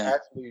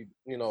actually,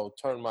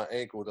 turned my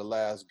ankle the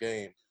last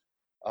game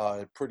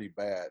pretty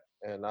bad.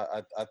 And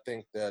I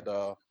think that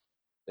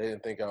they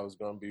didn't think I was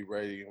going to be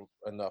ready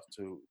enough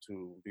to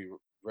be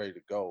ready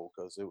to go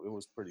because it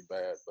was pretty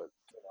bad. But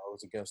I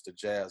was against the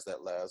Jazz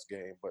that last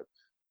game. But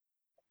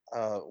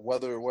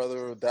whether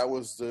that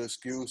was the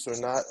excuse or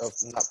not of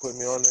not putting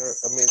me on there,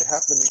 I mean, it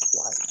happened to me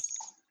twice.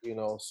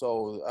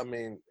 So I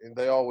mean,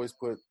 they always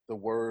put the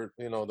word,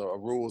 the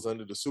rules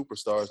under the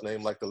superstar's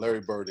name, like the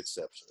Larry Bird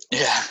exception.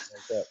 Yeah.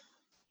 Like that.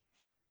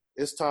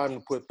 It's time to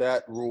put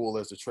that rule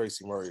as the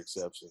Tracy Murray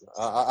exception.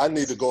 I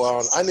need to go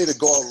out. I need to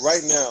go out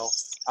right now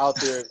out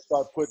there and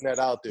start putting that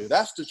out there.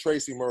 That's the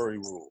Tracy Murray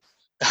rule.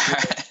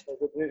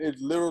 It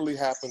literally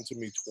happened to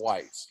me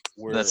twice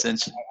where That's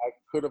interesting. I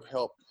could have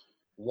helped.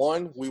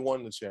 One, we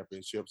won the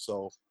championship,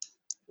 so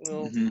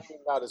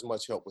not as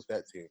much help with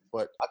that team.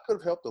 But I could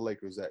have helped the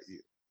Lakers that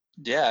year.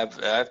 Yeah,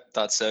 I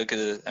thought so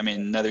because, I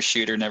mean, another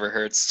shooter never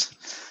hurts.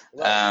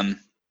 Right.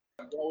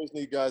 You always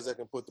need guys that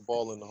can put the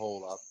ball in the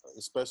hole,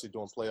 especially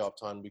during playoff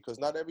time, because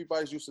not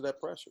everybody's used to that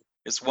pressure.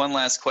 Just one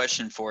last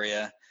question for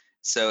you.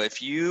 So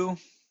if you,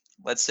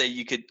 let's say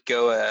you could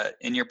go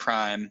in your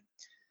prime,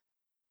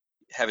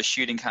 have a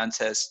shooting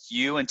contest,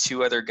 you and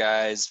two other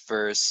guys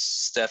versus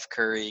Steph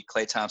Curry,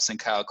 Klay Thompson,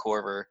 Kyle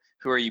Korver,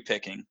 who are you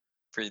picking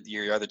for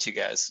your other two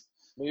guys?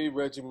 Me,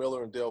 Reggie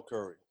Miller, and Dell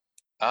Curry.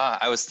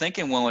 I was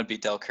thinking one would be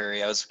Del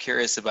Curry. I was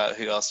curious about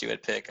who else you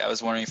would pick. I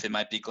was wondering if it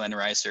might be Glenn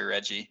Rice or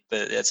Reggie,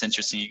 but that's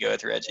interesting you go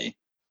with Reggie.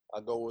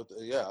 I go with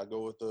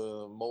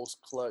the most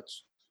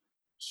clutch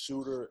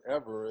shooter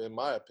ever, in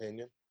my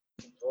opinion.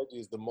 Reggie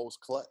is the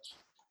most clutch.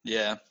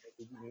 Yeah.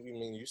 I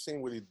mean, you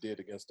seen what he did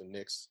against the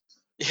Knicks.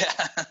 Yeah.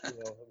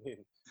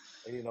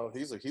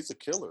 He's a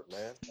killer,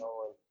 man.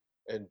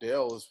 And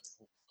Dell is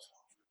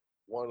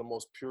one of the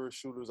most pure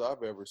shooters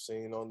I've ever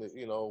seen on the,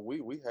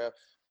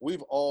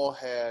 we've all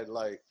had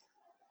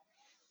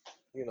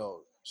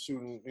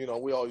shooting,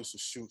 we all used to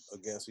shoot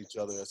against each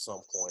other at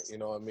some point. You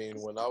know what I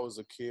mean? When I was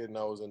a kid and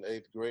I was in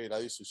 8th grade, I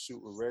used to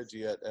shoot with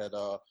Reggie at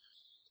the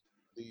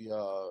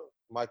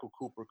Michael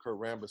Cooper, Kurt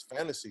Rambis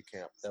fantasy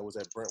camp that was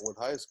at Brentwood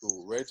High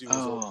School. Reggie was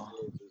over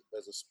there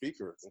as a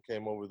speaker and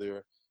came over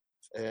there,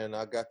 and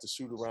I got to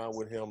shoot around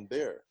with him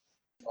there.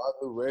 I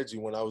knew Reggie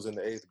when I was in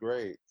the 8th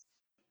grade.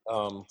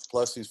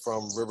 Plus, he's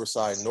from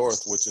Riverside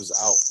North, which is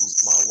out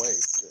my way,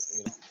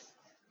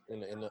 in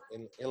the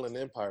Inland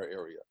Empire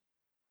area,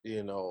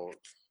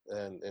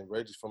 and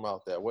Reggie's from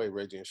out that way,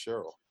 Reggie and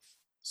Cheryl.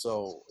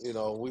 So,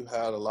 we've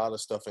had a lot of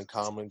stuff in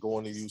common,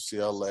 going to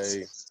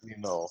UCLA,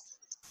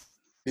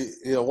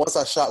 once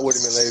I shot with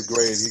him in 8th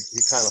grade,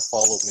 he kind of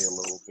followed me a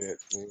little bit,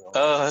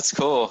 Oh, that's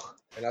cool.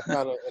 And I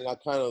kind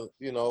of,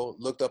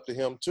 looked up to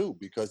him too,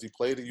 because he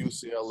played at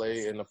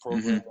UCLA in a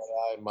program that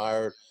I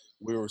admired.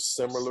 We were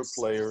similar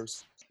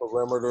players,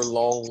 perimeter,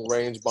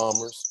 long-range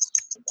bombers,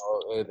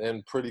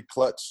 and pretty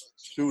clutch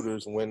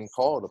shooters when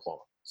called upon.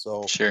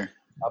 So sure.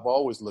 I've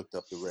always looked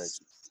up to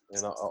Reggie,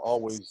 and I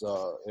always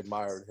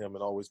admired him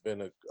and always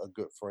been a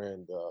good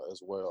friend as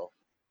well.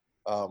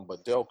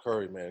 But Del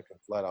Curry, man, can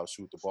flat out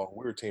shoot the ball.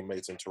 We were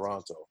teammates in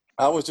Toronto.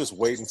 I was just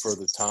waiting for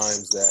the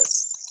times that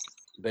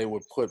they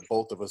would put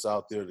both of us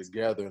out there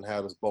together and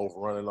have us both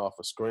running off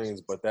of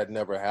screens, but that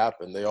never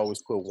happened. They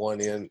always put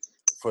one in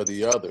for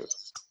the other.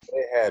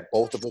 They had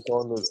both of us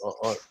on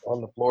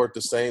the floor at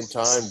the same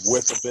time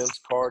with Vince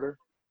Carter.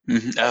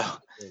 Mm-hmm. Oh,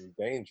 and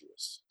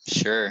dangerous.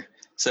 Sure.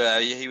 So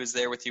he was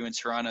there with you in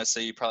Toronto, so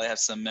you probably have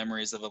some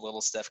memories of a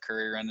little Steph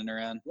Curry running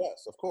around.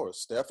 Yes, of course.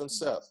 Steph and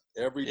Seth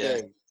every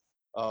day.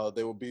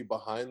 They will be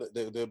behind.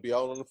 They'll be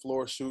out on the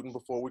floor shooting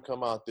before we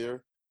come out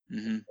there.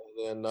 Mm-hmm.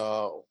 And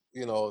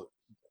then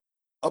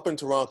up in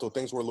Toronto,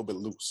 things were a little bit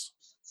loose.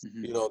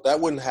 Mm-hmm. That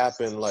wouldn't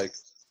happen like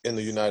in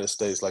the United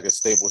States, like at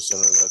Staples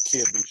Center, and a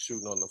kid be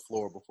shooting on the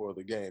floor before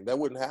the game. That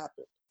wouldn't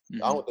happen.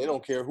 Mm-hmm. They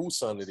don't care whose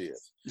son it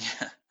is.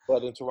 Yeah.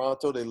 But in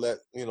Toronto, they let,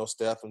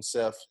 Steph and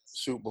Seth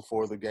shoot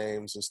before the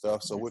games and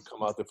stuff. So we'd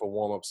come out there for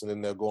warm-ups, and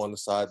then they'll go on the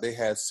side. They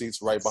had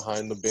seats right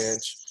behind the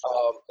bench.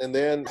 And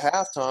then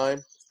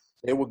halftime,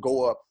 they would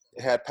go up.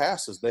 They had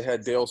passes. They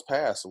had Dale's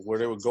pass where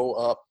they would go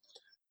up,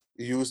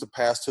 use the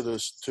pass to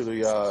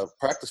the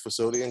practice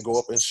facility and go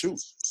up and shoot.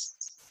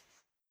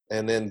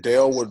 And then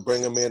Dale would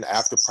bring them in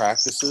after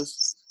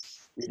practices.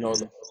 You know,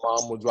 the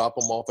mom would drop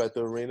them off at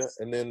the arena,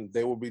 and then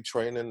they would be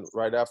training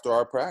right after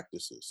our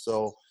practices.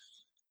 So,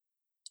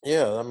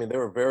 yeah, I mean, they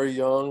were very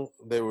young.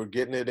 They were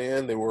getting it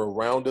in. They were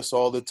around us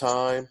all the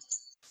time.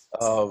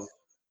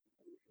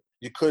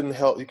 You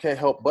can't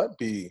help but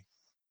be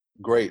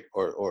great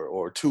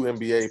or two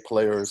NBA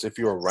players if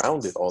you're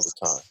around it all the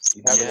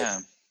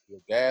time. Your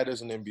dad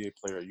is an NBA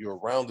player. You're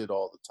around it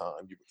all the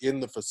time. You're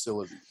in the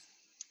facilities.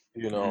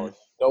 You know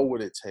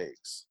what it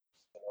takes.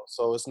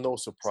 So it's no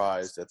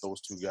surprise that those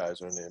two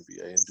guys are in the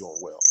NBA and doing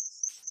well.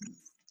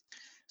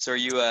 So are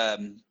you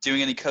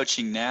doing any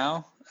coaching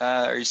now?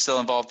 Are you still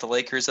involved with the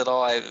Lakers at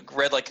all? I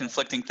read like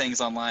conflicting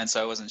things online,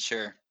 so I wasn't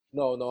sure.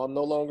 No, I'm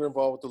no longer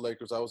involved with the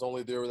Lakers. I was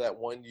only there that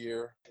 1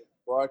 year,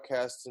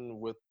 broadcasting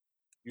with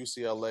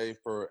UCLA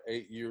for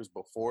 8 years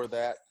before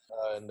that.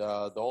 And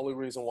the only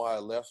reason why I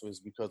left was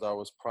because I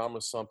was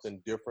promised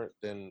something different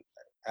than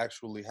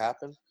actually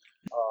happened.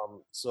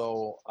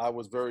 So I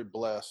was very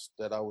blessed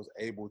that I was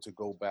able to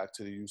go back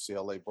to the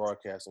UCLA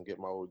broadcast and get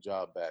my old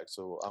job back.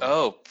 So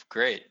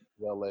Great.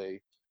 UCLA,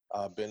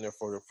 I've been there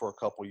for a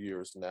couple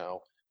years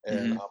now,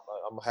 and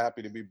I'm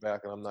happy to be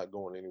back, and I'm not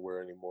going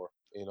anywhere anymore.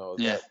 You know,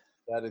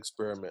 that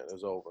experiment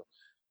is over.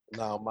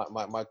 Now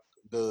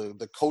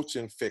the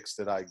coaching fix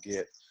that I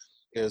get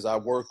is I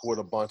work with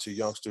a bunch of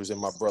youngsters in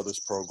my brother's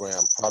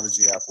program.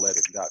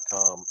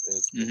 ProdigyAthletic.com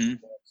is the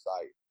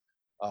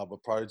website.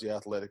 But Prodigy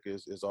Athletic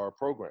is our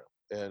program.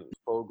 And the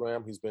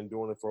program, he's been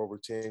doing it for over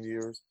 10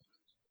 years.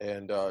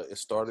 And it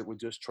started with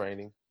just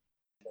training.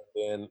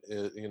 And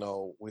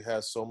then, we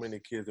had so many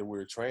kids that we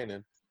were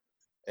training,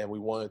 and we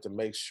wanted to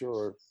make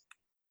sure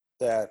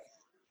that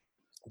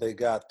they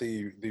got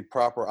the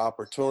proper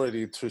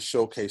opportunity to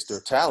showcase their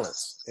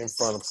talents in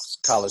front of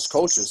college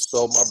coaches.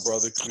 So my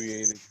brother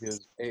created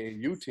his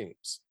AAU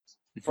teams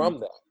from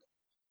that.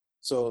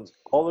 So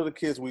all of the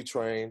kids we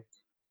train,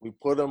 we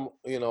put them,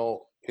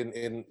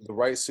 in the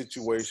right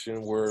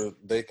situation where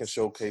they can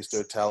showcase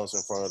their talents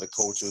in front of the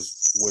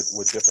coaches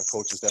with different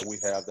coaches that we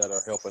have that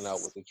are helping out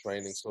with the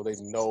training, so they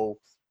know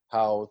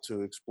how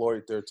to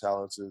exploit their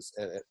talents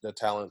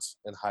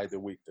and hide their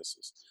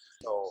weaknesses.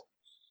 So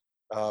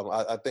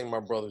I think my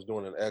brother's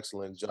doing an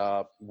excellent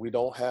job. We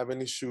don't have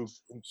any shoe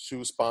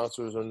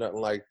sponsors or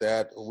nothing like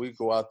that. We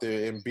go out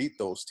there and beat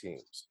those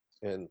teams,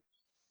 and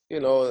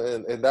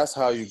and that's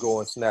how you go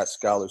and snatch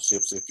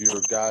scholarships. If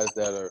you're guys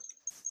that are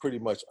pretty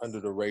much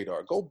under the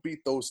radar, go beat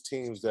those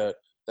teams that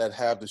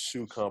have the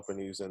shoe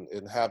companies and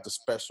have the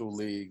special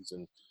leagues,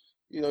 and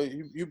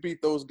you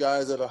beat those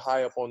guys that are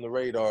high up on the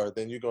radar,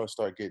 then you're going to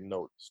start getting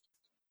noticed.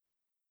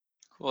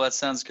 Well, that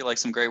sounds good, like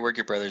some great work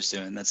your brother's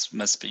doing. You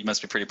must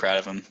be pretty proud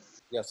of him.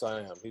 Yes, I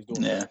am. He's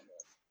doing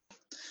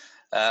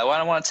well, I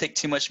don't want to take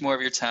too much more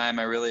of your time.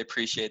 I really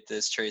appreciate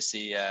this,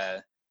 Tracy.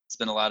 It's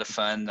been a lot of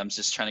fun. I'm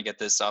just trying to get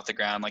this off the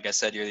ground. Like I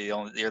said, you're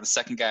the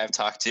second guy I've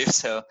talked to,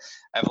 so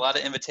I have a lot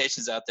of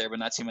invitations out there, but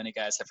not too many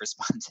guys have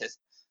responded.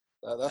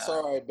 That's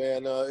all right,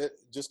 man.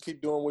 Just keep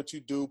doing what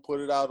you do.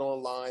 Put it out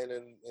online,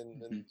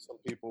 and some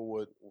people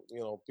would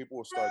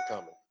start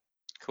coming.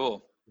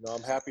 Cool.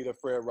 I'm happy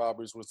that Fred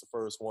Roberts was the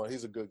first one.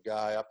 He's a good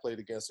guy. I played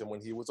against him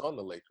when he was on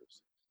the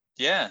Lakers.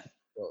 Yeah.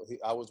 So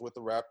I was with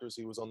the Raptors.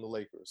 He was on the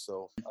Lakers.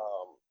 So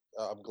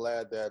I'm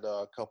glad that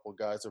a couple of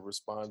guys have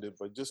responded.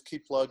 But just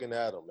keep plugging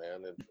at them,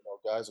 man, and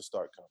guys will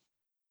start coming.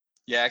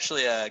 Yeah,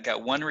 actually, I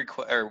got one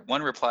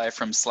reply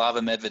from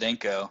Slava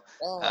Medvedenko.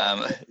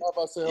 How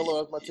about saying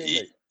hello? That's my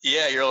teammate.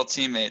 Yeah, your old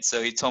teammate.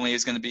 So he told me he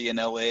was going to be in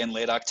LA in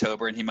late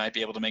October, and he might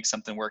be able to make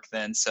something work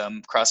then. So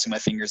I'm crossing my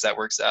fingers that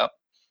works out.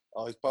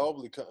 Oh, he's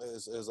probably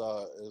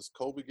is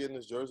Kobe getting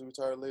his jersey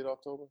retired late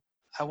October?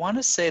 I want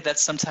to say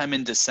that's sometime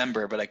in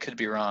December, but I could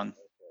be wrong.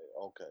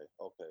 Okay.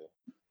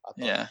 I thought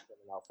he was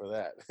coming out for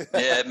that.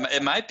 Yeah,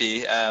 it might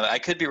be. I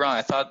could be wrong.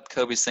 I thought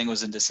Kobe's thing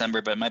was in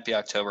December, but it might be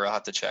October. I'll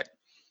have to check.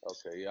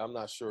 Okay, yeah, I'm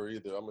not sure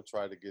either. I'm going to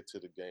try to get to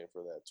the game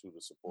for that, too,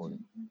 to support it.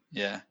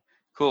 Yeah.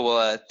 Cool.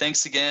 Well,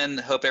 thanks again.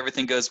 Hope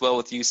everything goes well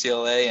with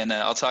UCLA, and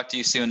I'll talk to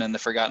you soon on the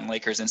Forgotten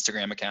Lakers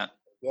Instagram account.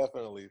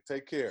 Definitely.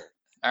 Take care.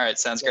 All right.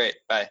 Sounds great.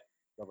 Bye.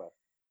 Bye-bye.